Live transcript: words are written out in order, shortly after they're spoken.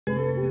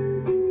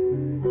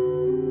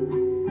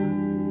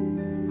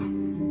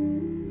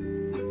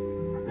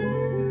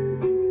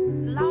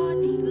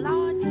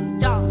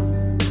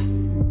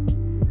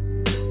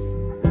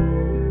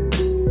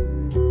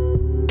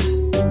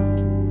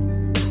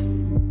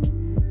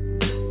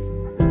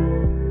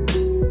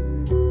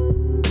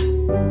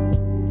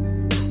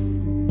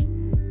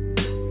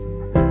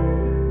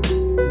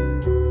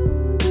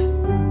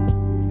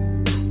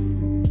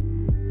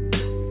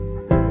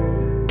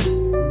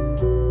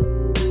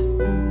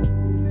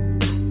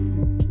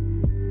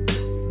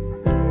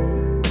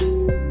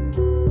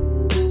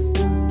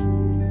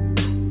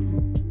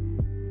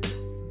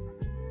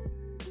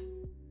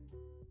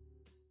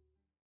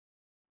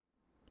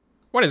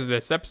What is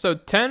this,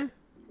 episode 10?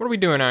 What are we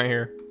doing out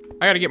here?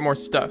 I gotta get more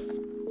stuff,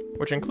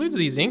 which includes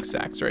these ink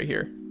sacks right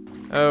here.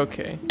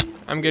 Okay,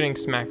 I'm getting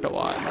smacked a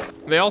lot.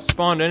 They all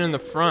spawned in the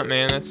front,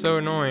 man. That's so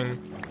annoying.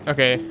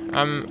 Okay,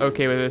 I'm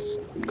okay with this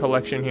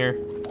collection here.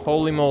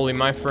 Holy moly,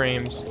 my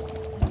frames.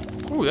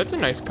 Ooh, that's a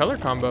nice color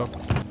combo.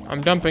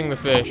 I'm dumping the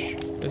fish.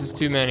 This is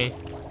too many.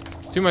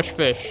 Too much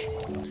fish.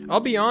 I'll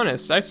be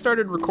honest, I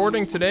started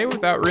recording today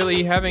without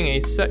really having a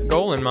set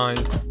goal in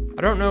mind.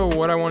 I don't know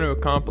what I want to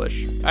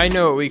accomplish. I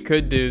know what we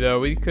could do though.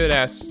 We could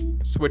ask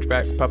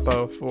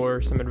SwitchBackMongo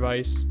for some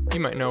advice. He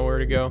might know where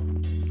to go.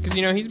 Because,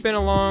 you know, he's been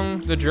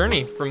along the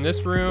journey from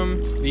this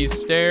room, these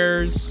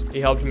stairs. He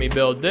helped me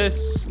build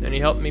this, and he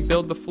helped me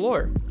build the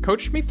floor.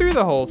 Coached me through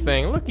the whole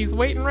thing. Look, he's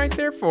waiting right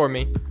there for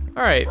me.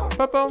 All right,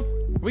 Puppo,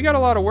 we got a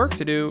lot of work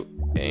to do,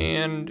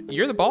 and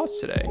you're the boss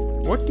today.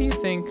 What do you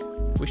think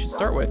we should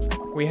start with?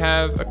 We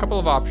have a couple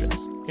of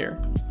options. Here,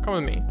 come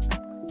with me.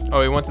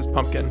 Oh, he wants his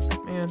pumpkin.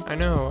 Man, I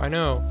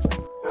know.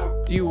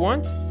 Do you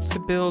want to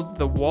build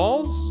the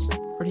walls?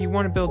 Or do you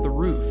want to build the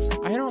roof?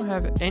 I don't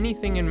have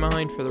anything in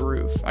mind for the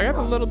roof. I have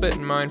a little bit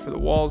in mind for the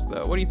walls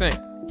though. What do you think?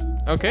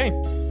 Okay.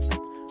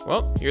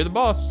 Well, you're the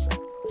boss.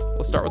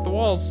 We'll start with the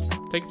walls.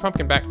 Take your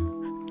pumpkin back.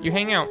 You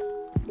hang out.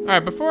 All right,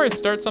 before I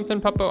start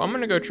something, Puppo, I'm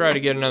gonna go try to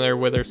get another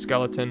wither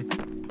skeleton.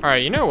 All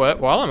right, you know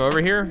what? While I'm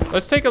over here,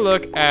 let's take a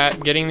look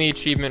at getting the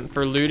achievement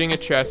for looting a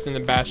chest in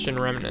the bastion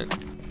remnant.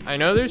 I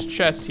know there's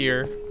chests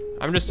here.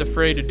 I'm just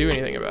afraid to do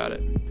anything about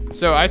it.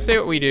 So I say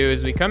what we do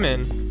is we come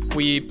in,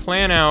 we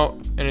plan out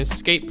an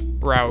escape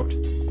route.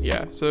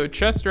 Yeah, so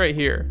chest right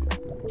here.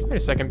 Wait a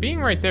second,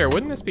 being right there,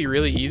 wouldn't this be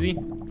really easy?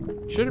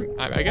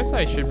 I guess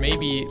I should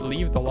maybe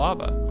leave the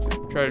lava.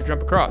 Try to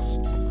jump across,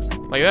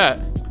 like that.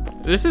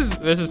 This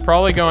is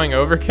probably going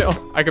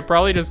overkill. I could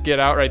probably just get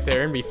out right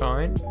there and be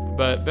fine,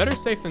 but better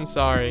safe than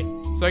sorry.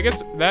 So I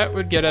guess that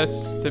would get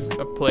us to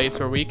a place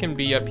where we can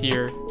be up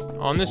here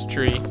on this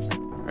tree.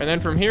 And then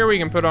from here we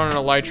can put on an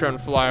elytra and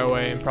fly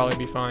away and probably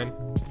be fine.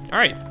 All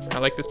right, I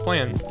like this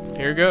plan.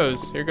 Here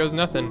goes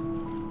nothing.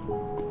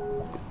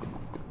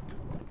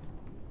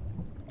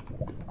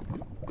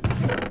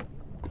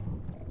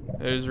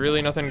 There's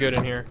really nothing good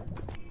in here.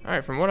 All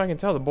right, from what I can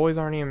tell, the boys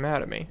aren't even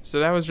mad at me.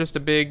 So that was just a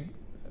big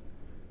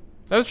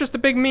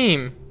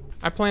meme.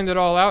 I planned it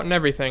all out and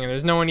everything, and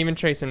there's no one even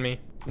chasing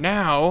me.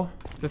 Now,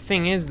 the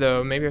thing is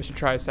though, maybe I should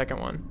try a second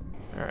one.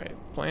 All right,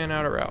 plan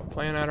out a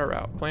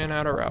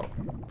route.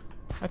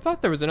 I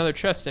thought there was another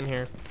chest in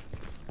here.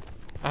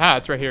 Aha,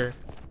 it's right here.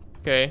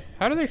 Okay,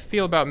 how do they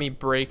feel about me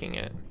breaking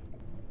it?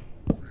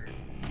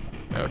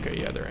 Okay,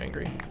 yeah, they're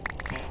angry.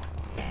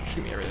 Just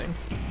give me everything.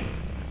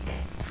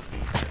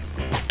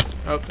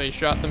 Oh, they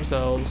shot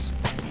themselves.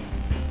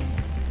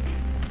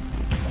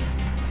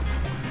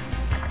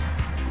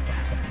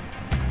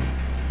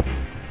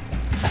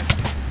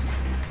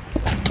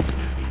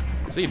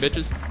 See you,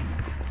 bitches.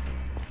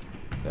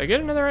 Did I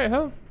get another right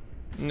hoe?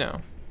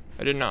 No,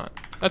 I did not.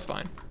 That's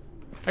fine.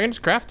 I can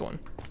just craft one.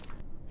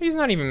 He's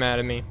not even mad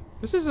at me.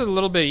 This is a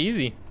little bit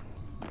easy.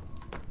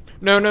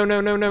 No.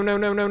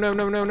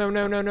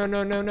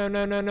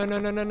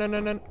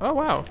 Oh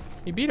wow,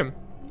 he beat him.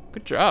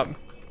 Good job.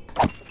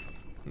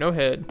 No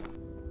head.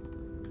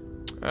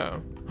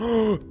 Oh.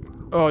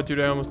 Oh, dude,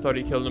 I almost thought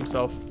he killed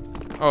himself.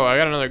 Oh, I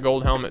got another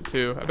gold helmet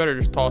too. I better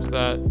just toss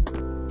that.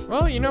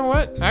 Well, you know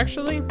what?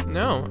 Actually,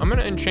 no. I'm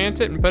gonna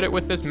enchant it and put it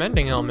with this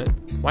mending helmet.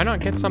 Why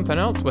not get something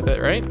else with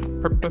it, right?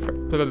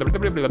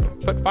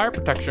 Put fire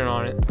protection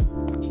on it.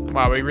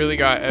 Wow, we really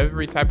got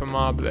every type of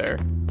mob there.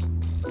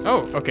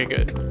 Oh, okay,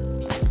 good.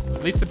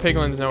 At least the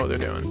piglins know what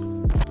they're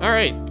doing. All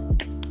right.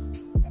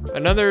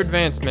 Another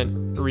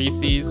advancement,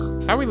 Reese's.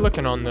 How are we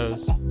looking on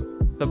those?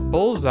 The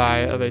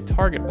bullseye of a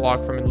target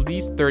block from at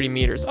least 30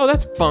 meters. Oh,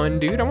 that's fun,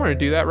 dude. I want to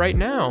do that right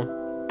now.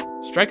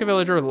 Strike a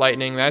villager with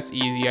lightning. That's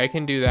easy. I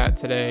can do that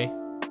today.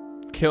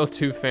 Kill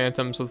 2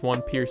 phantoms with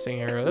 1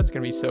 piercing arrow. That's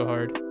going to be so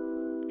hard.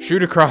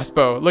 Shoot a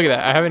crossbow. Look at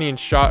that. I haven't even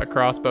shot a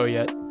crossbow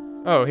yet.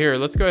 Oh, here.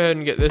 Let's go ahead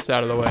and get this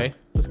out of the way.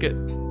 Let's get...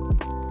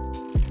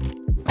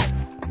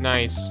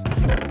 Nice.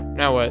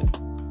 Now what?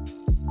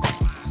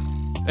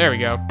 There we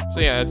go.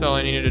 So yeah, that's all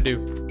I needed to do.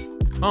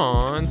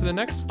 On to the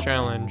next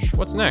challenge.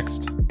 What's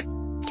next?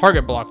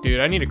 Target block, dude.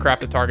 I need to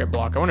craft a target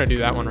block. I want to do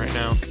that one right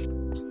now.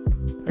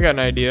 I got an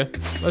idea.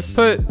 Let's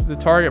put the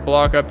target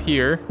block up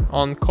here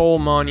on Coal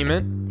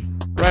Monument,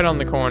 right on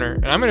the corner.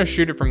 And I'm going to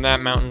shoot it from that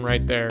mountain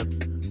right there.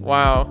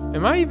 Wow.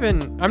 I'm not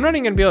even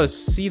going to be able to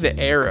see the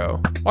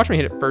arrow. Watch me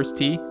hit it first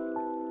tee.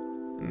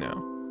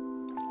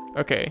 No.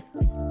 Okay.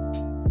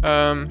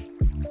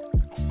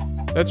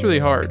 That's really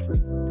hard.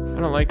 I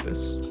don't like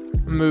this.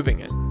 I'm moving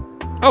it.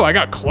 Oh, I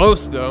got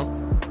close though.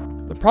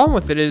 The problem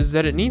with it is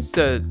that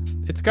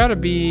it's gotta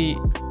be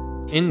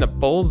in the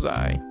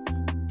bullseye.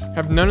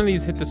 Have none of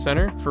these hit the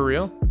center, for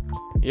real?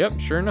 Yep,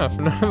 sure enough,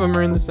 none of them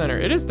are in the center.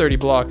 It is 30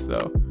 blocks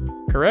though,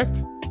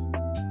 correct?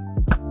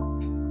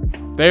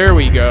 There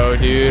we go,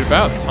 dude,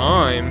 about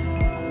time.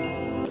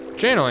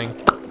 Channeling,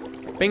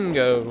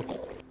 bingo.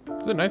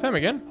 Is it nighttime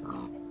again?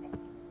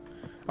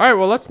 All right,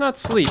 well, let's not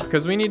sleep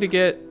because we need to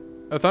get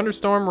a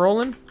thunderstorm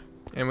rolling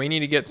And we need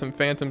to get some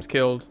phantoms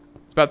killed.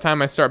 It's about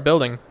time I start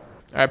building.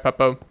 All right,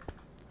 Puppo.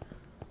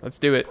 Let's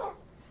do it.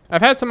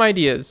 I've had some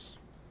ideas,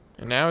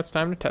 and now it's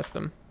time to test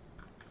them.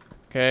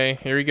 Okay,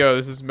 here we go.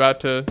 This is about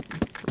to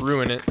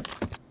ruin it.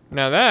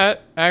 Now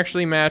that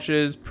actually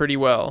matches pretty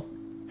well.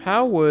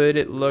 How would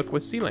it look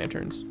with sea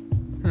lanterns?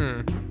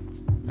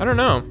 I don't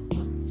know.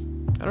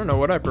 I don't know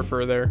what I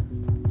prefer there.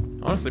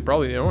 Honestly,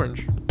 probably the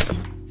orange.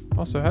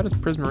 Also, how does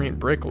prismarine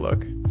brick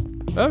look?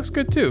 That looks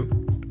good too.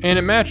 And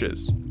it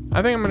matches.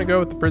 I think I'm gonna go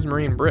with the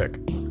prismarine brick.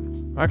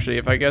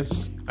 Actually, I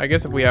guess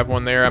if we have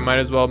one there, I might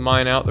as well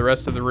mine out the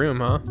rest of the room,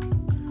 huh?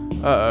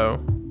 Uh-oh.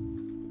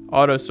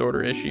 Auto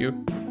sorter issue.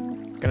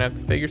 Gonna have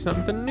to figure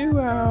something new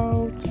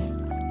out.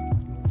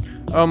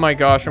 Oh my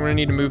gosh, I'm gonna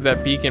need to move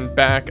that beacon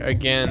back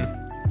again.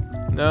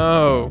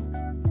 No.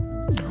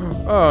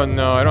 Oh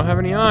no, I don't have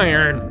any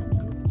iron.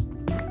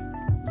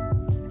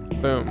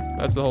 Boom,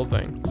 that's the whole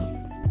thing.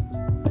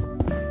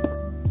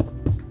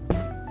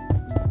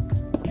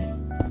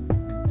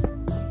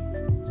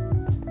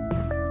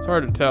 It's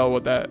hard to tell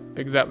what that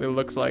exactly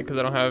looks like because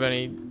I don't have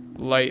any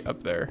light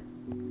up there.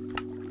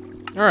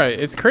 All right,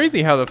 it's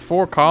crazy how the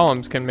 4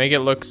 columns can make it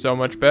look so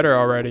much better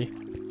already.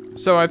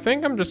 So I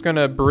think I'm just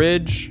gonna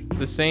bridge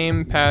the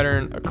same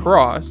pattern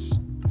across,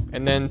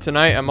 and then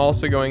tonight I'm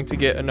also going to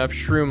get enough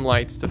shroom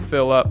lights to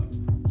fill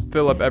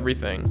up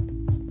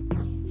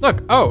everything.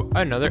 Look, oh,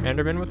 another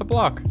enderman with a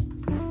block.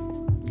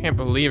 Can't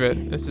believe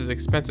it, this is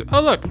expensive.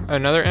 Oh look,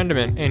 another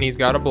enderman, and he's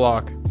got a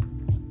block.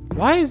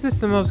 Why is this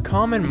the most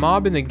common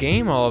mob in the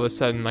game all of a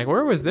sudden? Like,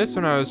 where was this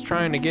when I was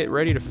trying to get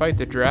ready to fight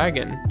the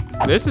dragon?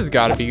 This has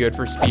got to be good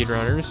for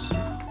speedrunners.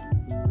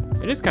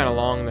 It is kind of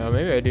long though.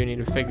 Maybe I do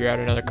need to figure out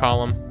another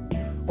column.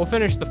 We'll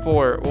finish the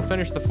 4. We'll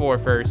finish the 4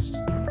 first.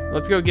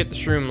 Let's go get the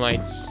shroom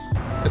lights.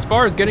 As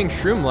far as getting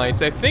shroom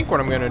lights, I think what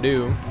I'm gonna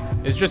do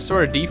is just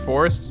sort of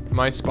deforest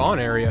my spawn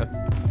area.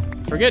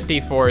 Forget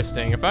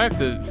deforesting. If I have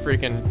to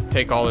freaking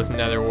take all this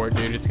nether wart,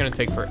 dude, it's gonna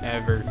take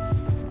forever.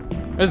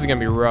 This is gonna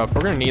be rough.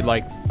 We're gonna need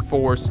like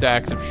 4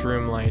 stacks of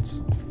shroom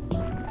lights.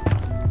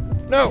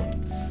 No!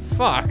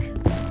 Fuck.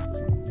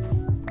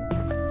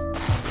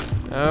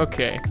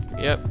 Okay.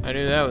 Yep, I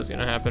knew that was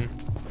gonna happen.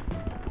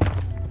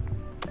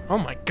 Oh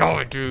my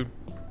god, dude.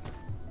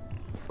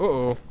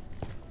 Uh-oh.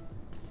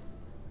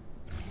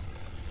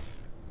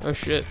 Oh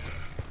shit.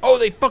 Oh,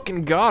 they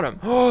fucking got him.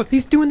 Oh,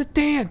 he's doing the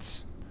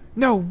dance.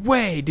 No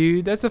way,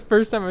 dude. That's the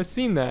first time I've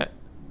seen that.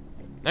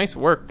 Nice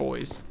work,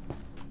 boys.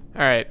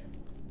 All right.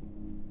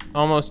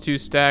 Almost 2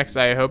 stacks,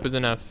 I hope is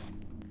enough.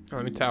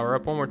 Let me tower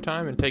up one more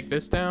time and take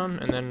this down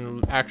and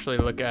then actually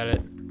look at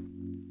it.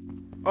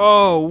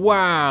 Oh,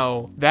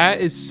 wow.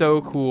 That is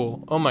so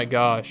cool. Oh my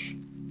gosh.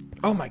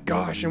 Oh my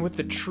gosh, and with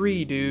the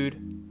tree, dude.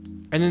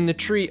 And then the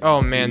tree,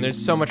 oh man,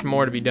 there's so much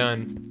more to be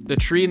done. The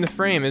tree in the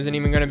frame isn't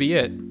even gonna be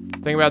it.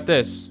 Think about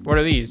this. What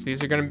are these?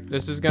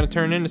 This is gonna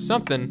turn into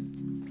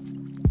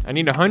something. I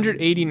need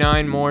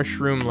 189 more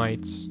shroom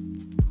lights.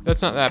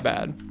 That's not that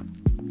bad.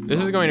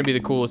 This is going to be the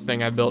coolest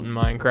thing I've built in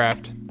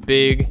Minecraft.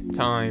 Big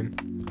time.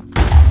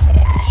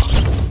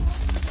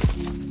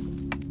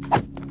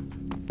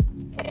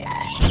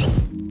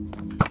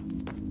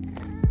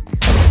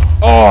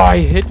 Oh, I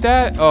hit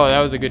that? Oh, that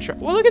was a good shot.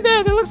 Well, look at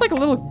that. That looks like a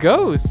little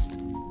ghost.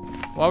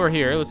 While we're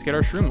here, let's get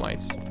our shroom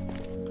lights.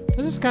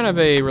 This is kind of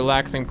a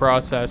relaxing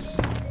process,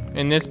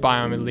 in this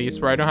biome at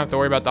least, where I don't have to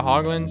worry about the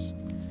hoglins.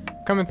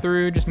 Coming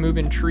through, just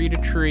moving tree to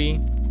tree.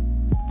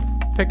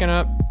 Picking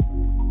up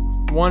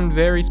one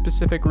very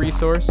specific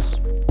resource.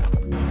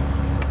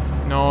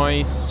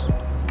 Nice.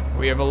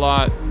 We have a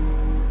lot.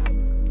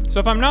 So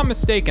if I'm not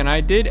mistaken,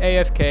 I did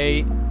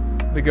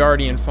AFK the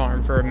Guardian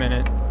farm for a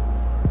minute.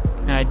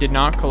 And I did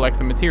not collect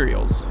the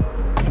materials.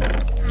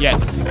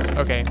 Yes,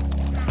 okay.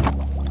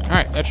 All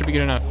right, that should be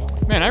good enough.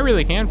 Man, I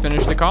really can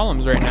finish the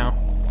columns right now.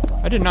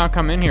 I did not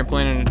come in here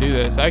planning to do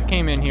this. I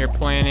came in here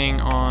planning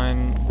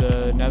on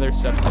the nether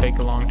stuff to take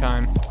a long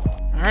time.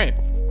 All right,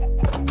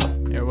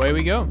 away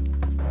we go.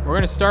 We're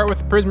gonna start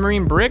with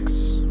prismarine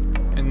bricks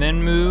and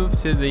then move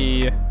to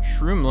the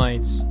shroom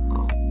lights.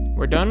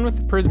 We're done with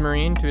the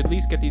prismarine to at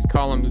least get these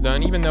columns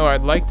done, even though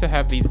I'd like to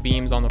have these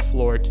beams on the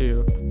floor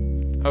too.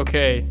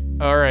 Okay,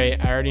 all right,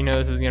 I already know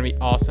this is gonna be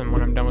awesome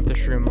when I'm done with the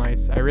shroom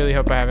lights. I really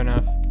hope I have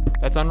enough.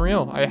 That's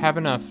unreal, I have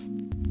enough.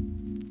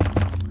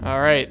 All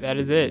right, that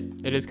is it.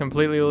 It is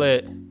completely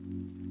lit.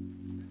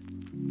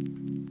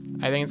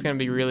 I think it's gonna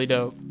be really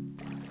dope.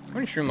 How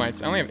many shroom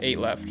lights? I only have 8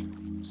 left.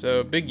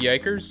 So big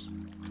yikers.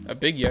 A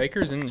big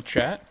yikers in the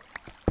chat.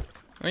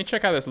 Let me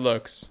check how this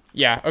looks.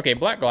 Yeah, okay,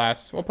 black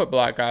glass. We'll put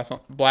black glass on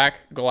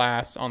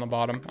the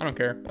bottom. I don't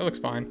care, that looks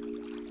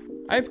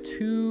fine. I have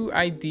 2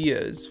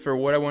 ideas for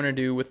what I wanna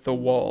do with the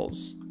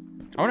walls.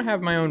 I wanna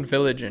have my own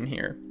village in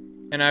here.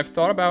 And I've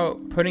thought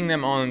about putting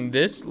them on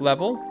this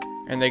level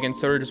and they can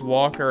sort of just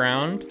walk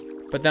around.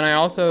 But then I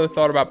also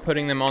thought about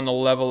putting them on the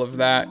level of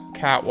that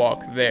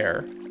catwalk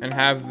there and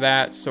have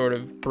that sort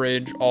of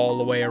bridge all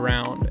the way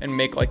around and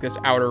make like this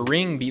outer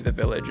ring be the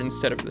village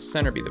instead of the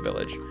center be the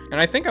village.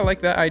 And I think I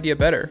like that idea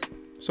better.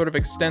 sort of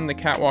extend the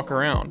catwalk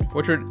around,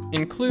 which would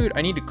include,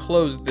 I need to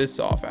close this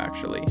off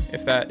actually,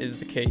 if that is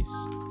the case.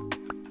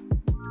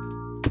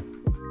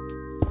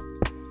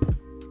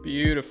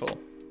 Beautiful.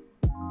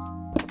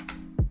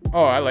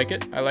 Oh, I like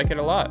it. I like it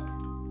a lot.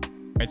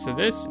 All right, so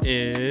this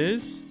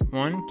is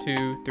 1,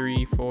 2,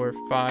 3, 4,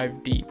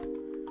 5 deep.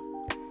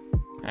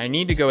 I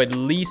need to go at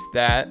least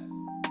that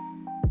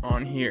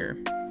on here.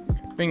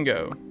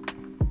 Bingo.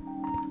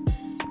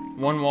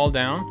 1 wall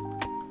down.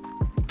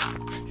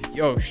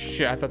 Oh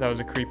shit, I thought that was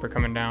a creeper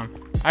coming down.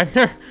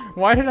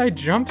 Why did I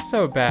jump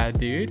so bad,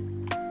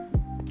 dude?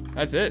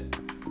 That's it.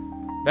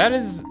 That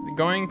is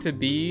going to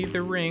be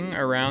the ring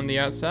around the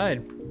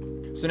outside.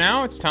 So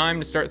now it's time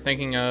to start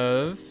thinking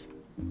of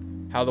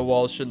how the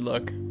walls should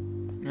look.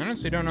 I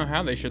honestly don't know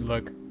how they should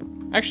look.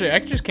 Actually, I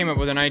just came up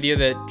with an idea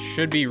that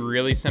should be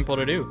really simple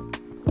to do.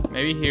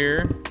 Maybe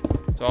here,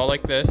 it's all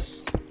like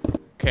this.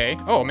 Okay.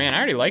 Oh man, I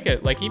already like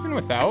it. Like even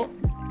without,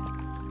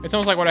 it's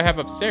almost like what I have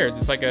upstairs.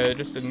 It's like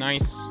just a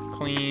nice,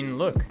 clean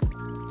look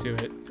to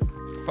it.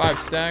 5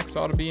 stacks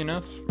ought to be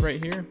enough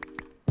right here.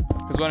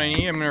 Because what I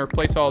need, I'm gonna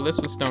replace all this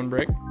with stone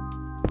brick.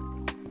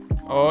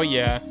 Oh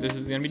yeah, this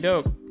is gonna be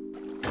dope.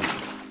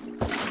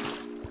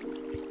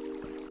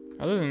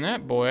 Other than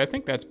that, boy, I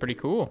think that's pretty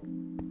cool.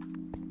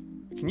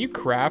 Can you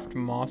craft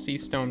mossy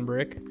stone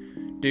brick?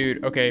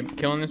 Dude, okay,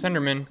 killing this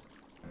enderman.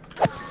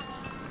 I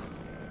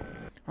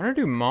wanna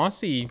do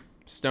mossy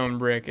stone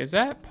brick. Is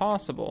that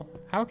possible?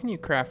 How can you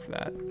craft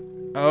that?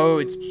 Oh,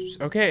 it's,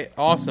 okay,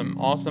 awesome,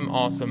 awesome,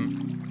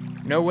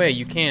 awesome. No way,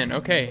 you can.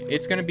 Okay,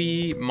 it's gonna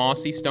be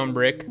mossy stone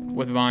brick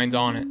with vines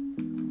on it.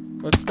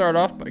 Let's start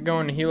off by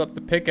going to heal up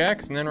the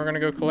pickaxe, and then we're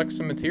gonna go collect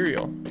some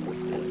material.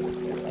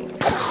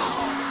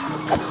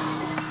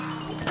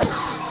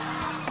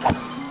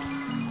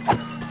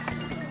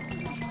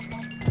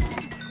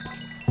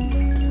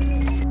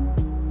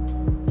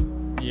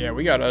 Yeah,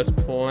 we got us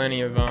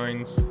plenty of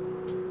vines.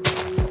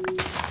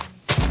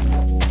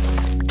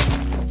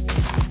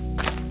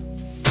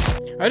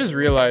 I just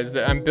realized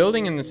that I'm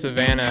building in the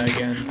savannah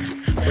again,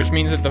 which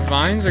means that the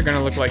vines are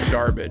gonna look like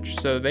garbage,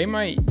 so they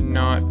might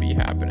not be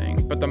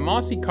happening. But the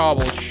mossy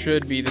cobble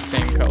should be the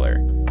same color.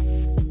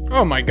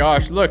 Oh my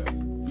gosh, look.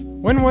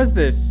 When was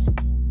this?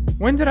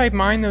 When did I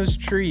mine those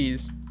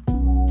trees?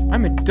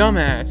 I'm a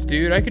dumbass,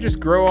 dude. I could just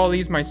grow all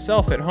these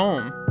myself at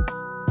home.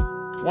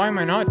 Why am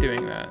I not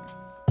doing that?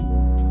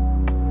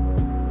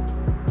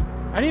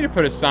 I need to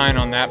put a sign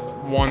on that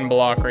 1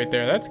 block right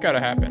there. That's gotta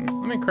happen.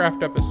 Let me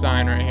craft up a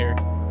sign right here.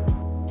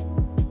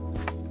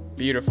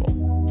 Beautiful.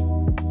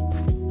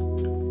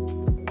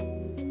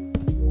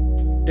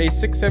 Day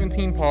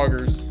 617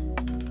 poggers.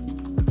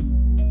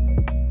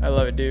 I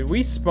love it, dude.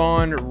 We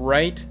spawned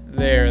right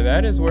there.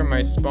 That is where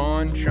my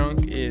spawn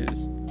chunk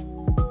is.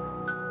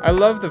 I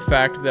love the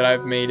fact that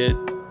I've made it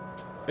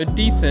a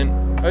decent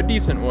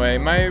way.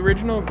 My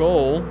original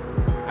goal,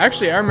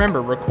 actually I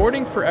remember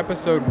recording for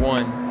episode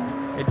 1.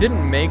 It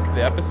didn't make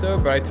the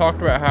episode, but I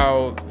talked about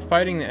how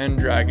fighting the end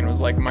dragon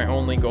was like my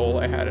only goal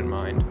I had in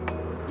mind.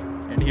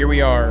 And here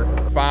we are,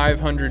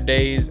 500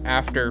 days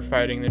after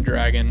fighting the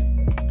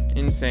dragon.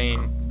 Insane.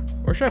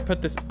 Where should I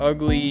put this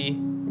ugly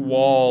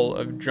wall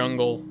of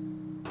jungle?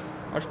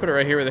 I'll just put it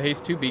right here where the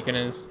haste 2 beacon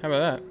is. How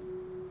about that?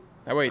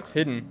 That way it's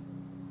hidden.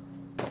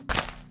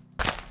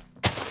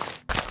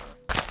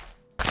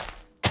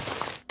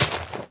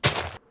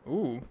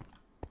 Ooh.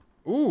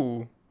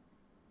 Ooh.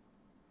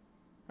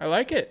 I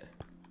like it.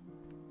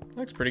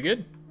 Looks pretty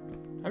good.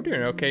 I'm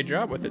doing an okay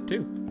job with it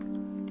too.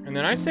 And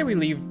then I say we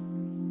leave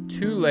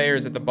 2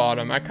 layers at the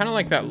bottom. I kind of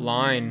like that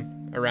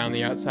line around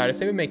the outside. I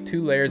say we make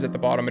 2 layers at the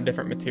bottom of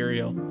different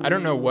material. I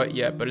don't know what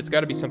yet, but it's got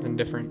to be something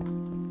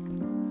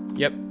different.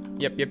 Yep.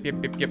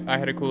 I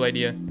had a cool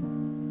idea.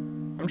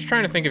 I'm just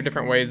trying to think of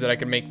different ways that I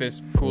could make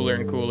this cooler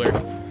and cooler.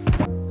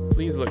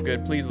 Please look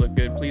good. Please look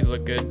good. Please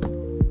look good.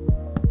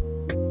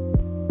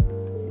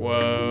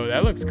 Whoa,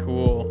 that looks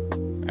cool.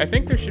 I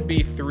think there should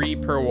be 3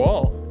 per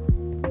wall.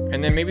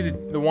 And then maybe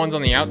the ones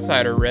on the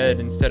outside are red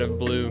instead of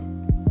blue.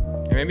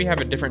 And maybe have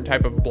a different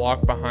type of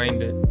block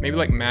behind it. Maybe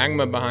like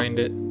magma behind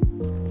it.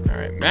 All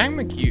right,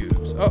 magma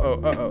cubes. Uh-oh.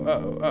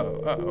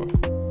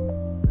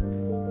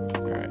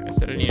 All right, I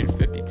said I needed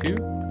 52.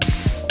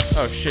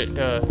 Oh shit,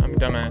 duh, I'm a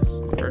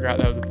dumbass. Forgot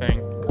that was a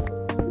thing.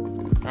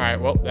 All right,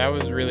 well, that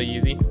was really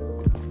easy.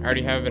 I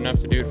already have enough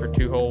to do it for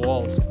 2 whole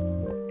walls.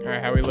 All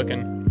right, how are we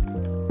looking?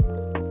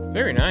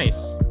 Very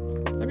nice.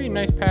 That'd be a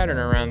nice pattern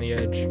around the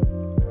edge.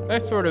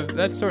 That sort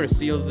of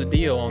seals the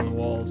deal on the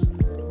walls.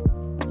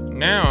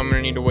 Now I'm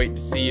gonna need to wait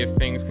to see if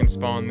things can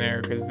spawn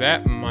there, because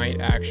that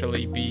might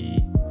actually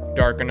be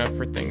dark enough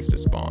for things to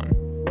spawn.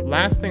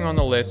 Last thing on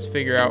the list,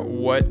 figure out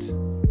what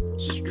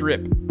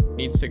strip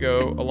needs to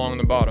go along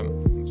the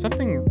bottom.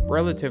 Something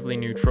relatively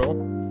neutral,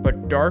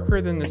 but darker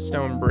than the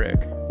stone brick.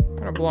 What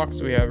kind of blocks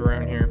do we have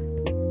around here?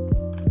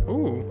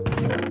 Ooh,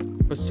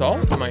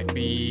 basalt might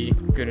be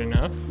good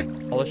enough.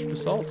 Polished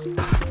basalt.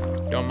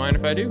 Don't mind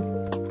if I do.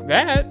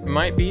 That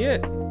might be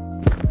it.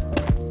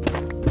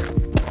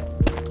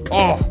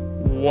 Oh,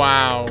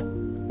 wow.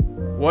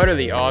 What are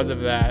the odds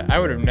of that? I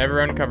would have never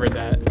uncovered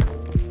that.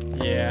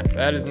 Yeah,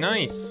 that is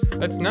nice.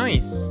 That's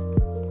nice.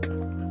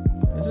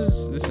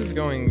 This is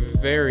going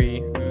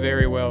very,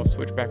 very well,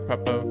 Switchback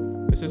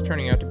Puppo. This is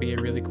turning out to be a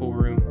really cool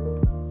room.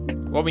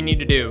 What we need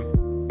to do,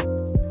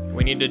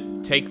 we need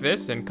to take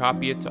this and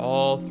copy it to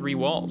all 3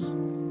 walls.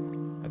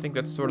 I think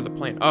that's sort of the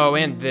plan. Oh,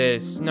 and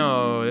this.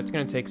 No, that's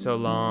gonna take so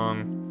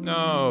long.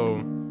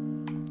 No.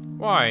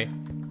 Why?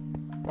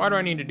 Why do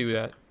I need to do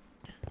that?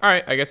 All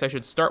right, I guess I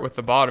should start with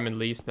the bottom at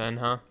least then,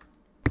 huh?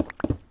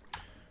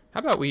 How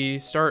about we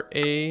start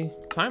a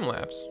time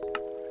lapse?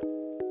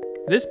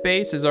 This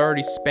base has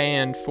already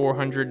spanned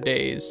 400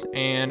 days,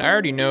 and I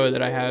already know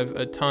that I have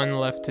a ton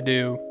left to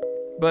do,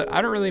 but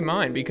I don't really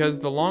mind because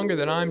the longer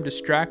that I'm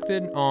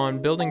distracted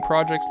on building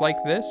projects like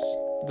this,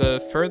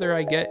 the further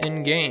I get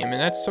in game, and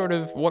that's sort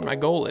of what my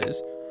goal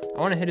is. I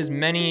want to hit as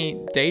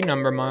many day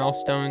number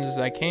milestones as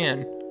I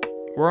can.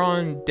 We're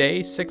on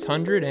day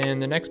 600,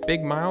 and the next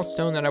big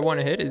milestone that I want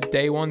to hit is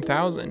day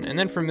 1000, and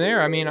then from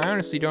there, I mean, I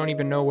honestly don't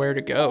even know where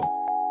to go.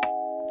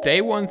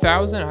 Day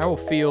 1000, I will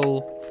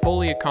feel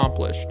fully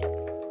accomplished.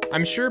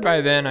 I'm sure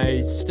by then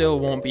I still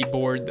won't be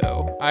bored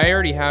though. I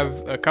already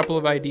have a couple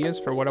of ideas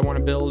for what I want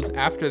to build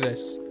after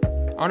this.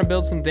 I want to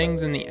build some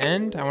things in the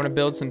end, I want to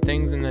build some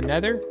things in the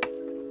Nether,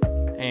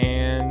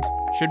 and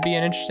should be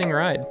an interesting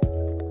ride.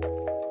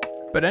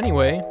 But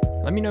anyway,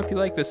 let me know if you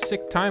like this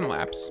sick time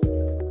lapse.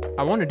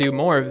 I want to do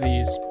more of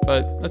these,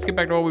 but let's get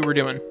back to what we were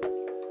doing.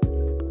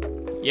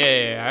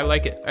 Yeah, I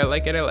like it, I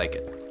like it, I like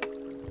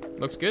it.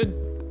 Looks good.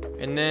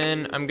 And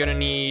then I'm gonna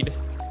need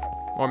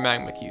more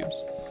magma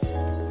cubes.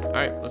 All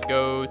right, let's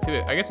go to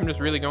it. I guess I'm just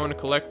really going to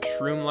collect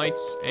shroom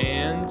lights,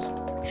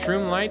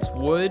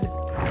 wood,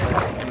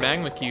 and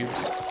magma cubes.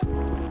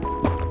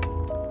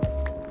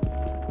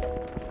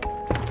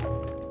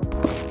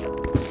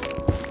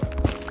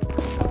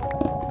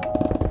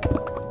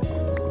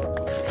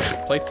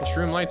 Place the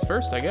shroom lights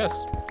first, I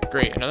guess.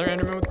 Great, another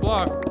enderman with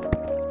block.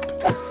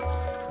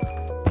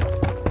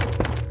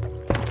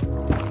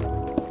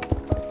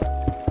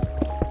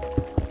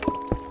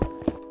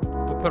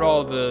 Put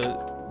all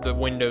the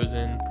windows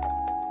in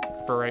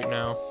for right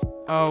now.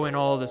 Oh, and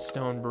all the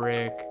stone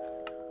brick.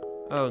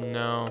 Oh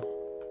no.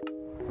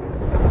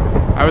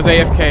 I was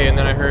AFK and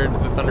then I heard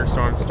the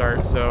thunderstorm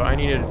start, so I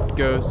need to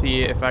go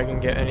see if I can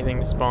get anything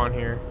to spawn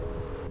here.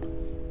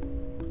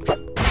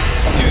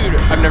 Dude,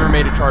 I've never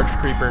made a charged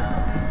creeper.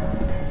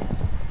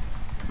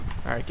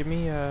 Alright, give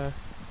me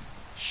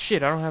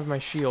shit, I don't have my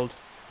shield.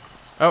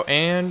 Oh,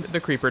 and the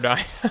creeper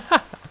died.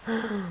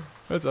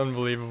 That's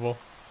unbelievable.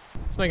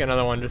 Let's make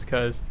another one just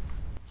cause.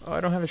 Oh, I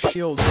don't have a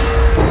shield.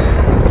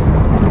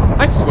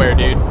 I swear,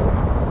 dude.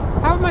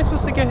 How am I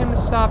supposed to get him to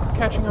stop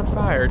catching on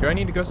fire? Do I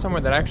need to go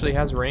somewhere that actually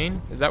has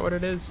rain? Is that what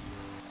it is?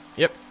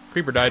 Yep,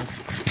 creeper died.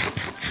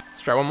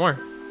 Let's try one more.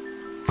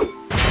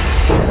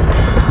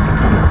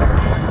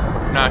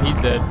 Nah, he's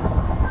dead.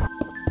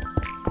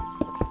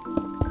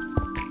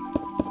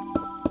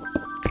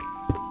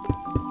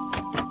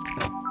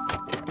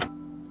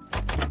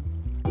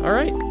 All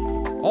right.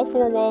 All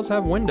 4 walls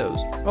have windows.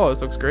 Oh,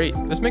 this looks great.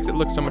 This makes it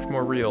look so much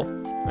more real.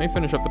 Let me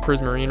finish up the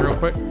prismarine real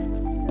quick.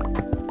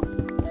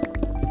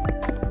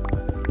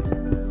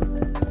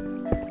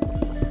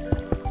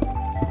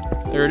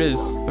 There it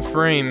is. The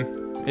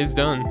frame is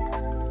done.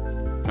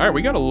 All right,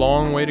 we got a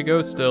long way to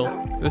go still.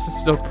 This is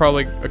still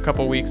probably a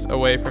couple weeks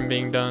away from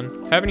being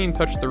done. Haven't even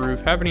touched the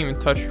roof. Haven't even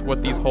touched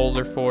what these holes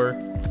are for.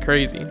 It's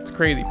crazy. It's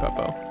crazy,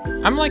 Puppo.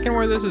 I'm liking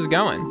where this is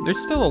going. There's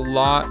still a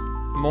lot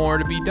more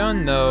to be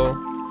done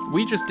though.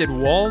 We just did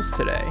walls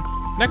today.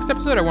 Next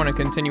episode, I want to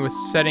continue with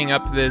setting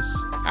up this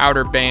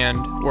outer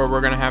band where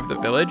we're going to have the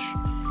village,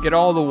 get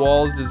all the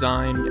walls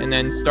designed, and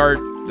then start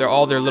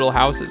all their little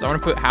houses. I want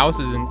to put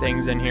houses and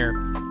things in here.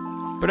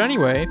 But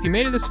anyway, if you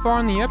made it this far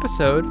in the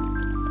episode,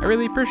 I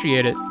really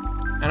appreciate it.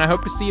 And I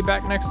hope to see you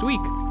back next week.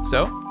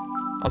 So,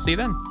 I'll see you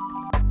then.